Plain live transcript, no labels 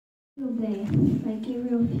Field Day by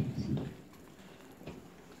Gabe.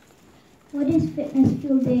 What is Fitness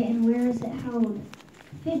Field Day and where is it held?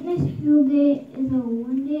 Fitness Field Day is a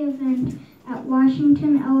one-day event at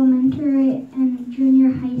Washington Elementary and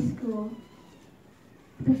Junior High School.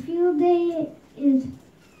 The field day is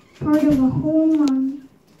part of a whole month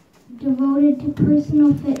devoted to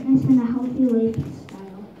personal fitness and a healthy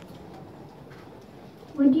lifestyle.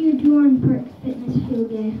 What do you do on Fitness Field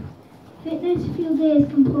Day? Fitness Field Day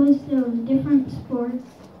is composed of different sports,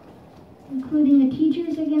 including a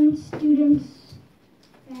teachers against students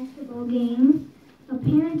basketball game, a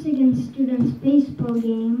parents against students baseball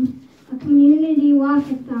game, a community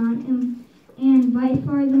walkathon, and by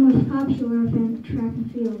far the most popular event, track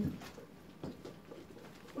and field.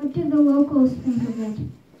 What do the locals think of it?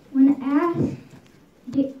 When asked,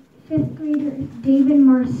 fifth grader David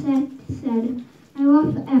Marset said, "I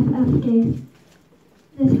love FF Day.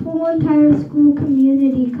 This whole entire school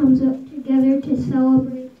community comes up together to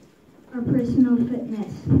celebrate our personal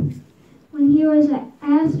fitness." When he was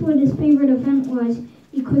asked what his favorite event was,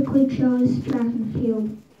 he quickly chose track and field.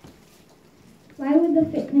 Why would the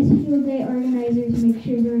Fitness Field Day organizers make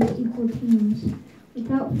sure there was equal teams?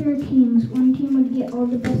 Without fair teams, one team would get all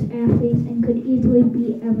the best athletes and could easily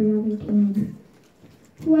beat every other team.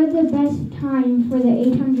 Who had the best time for the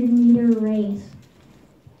 800-meter race?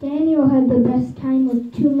 Daniel had the best time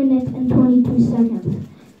with 2 minutes and 22 seconds.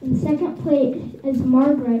 In second place is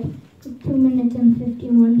Margaret with 2 minutes and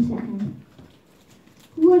 51 seconds.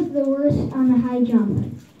 Who was the worst on the high jump?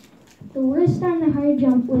 The worst on the high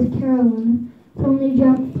jump was Carolyn, who only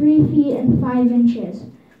jumped 3 feet and 5 inches.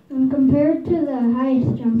 When compared to the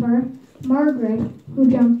highest jumper, Margaret, who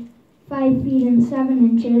jumped 5 feet and 7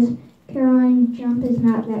 inches, Caroline's jump is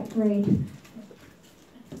not that great.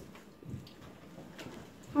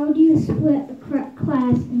 How do you split a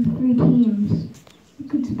class in 3 teams? You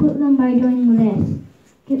could split them by doing this.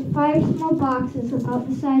 Get 5 small boxes about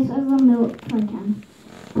the size of a milk carton.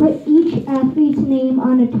 Put each athlete's name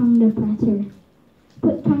on a tongue depressor.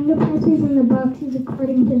 Put tongue depressors in the boxes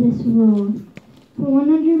according to this rule. For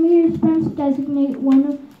 100 meter sprints, designate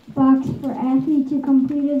one box for athletes who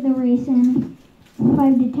completed the race in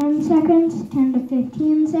 5 to 10 seconds, 10 to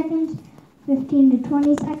 15 seconds, 15 to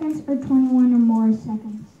 20 seconds, or 21 or more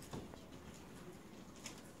seconds.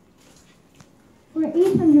 For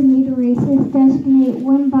 800 meter races, designate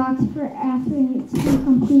one box for athletes who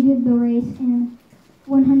completed the race in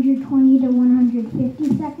 120 to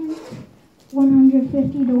 150 seconds,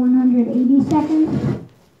 150 to 180 seconds,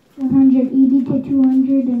 180 to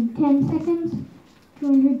 210 seconds,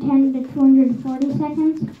 210 to 240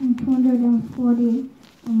 seconds, and 240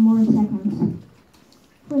 or more seconds.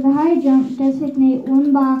 For the high jump, designate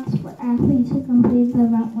one box for athletes who completed the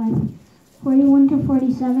event with 41 to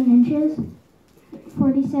 47 inches,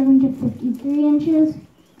 47 to 53 inches,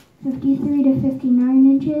 53 to 59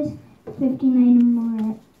 inches, 59 or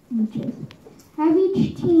more inches. Have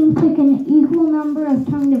each team pick an equal number of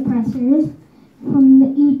tongue depressors from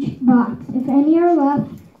each box. If any are left,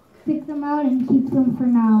 pick them out and keep them for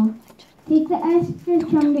now. Take the extra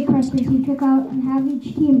tongue depressors you took out and have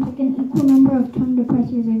each team pick an equal number of tongue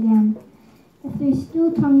depressors again. If there's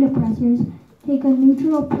still tongue depressors, take a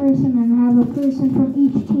neutral person and have a person from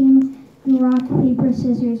each team do rock, paper,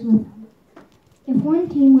 scissors with them. If one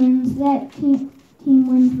team wins, that team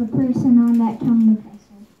wins the person on that tongue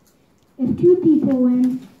depressor. If 2 people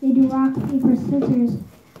win, they do rock, paper, scissors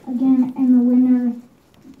again, and the winner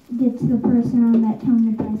gets the person on that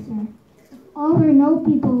tongue depressor. If all or no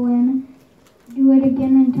people win, do it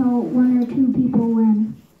again until 1 or 2 people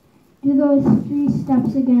win. Do those 3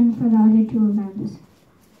 steps again for the other 2 events.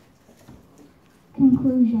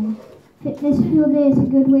 Conclusion. Fitness Field Day is a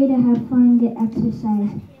good way to have fun and get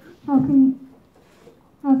exercise. How can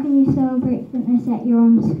you celebrate fitness at your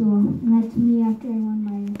own school? And that's me after I won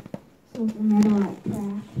my silver medal at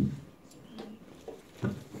track.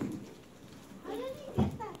 How did you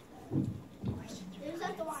get that? It was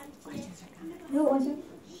at the YMCA. No, it wasn't.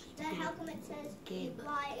 Then how come it says Gabe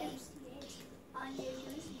YMCA on your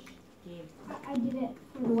shoes? I did it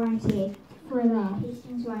for the YMCA, for the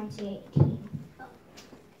Hastings YMCA team.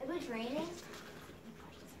 It was raining.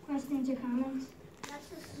 Questions or comments? That's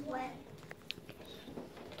the sweat.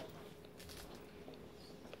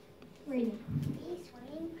 Rating. Me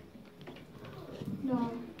swimming.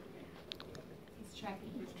 No. It's track.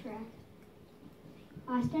 It's track.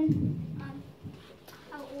 Austin?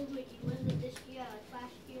 How old were you? Was it this year, like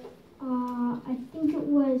last year? I think it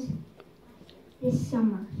was this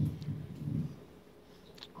summer.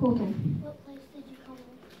 Colton. What place did you come in?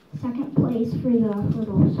 Second place for the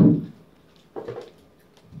hurdles.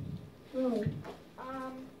 Really?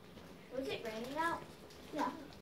 it raining out? Yeah.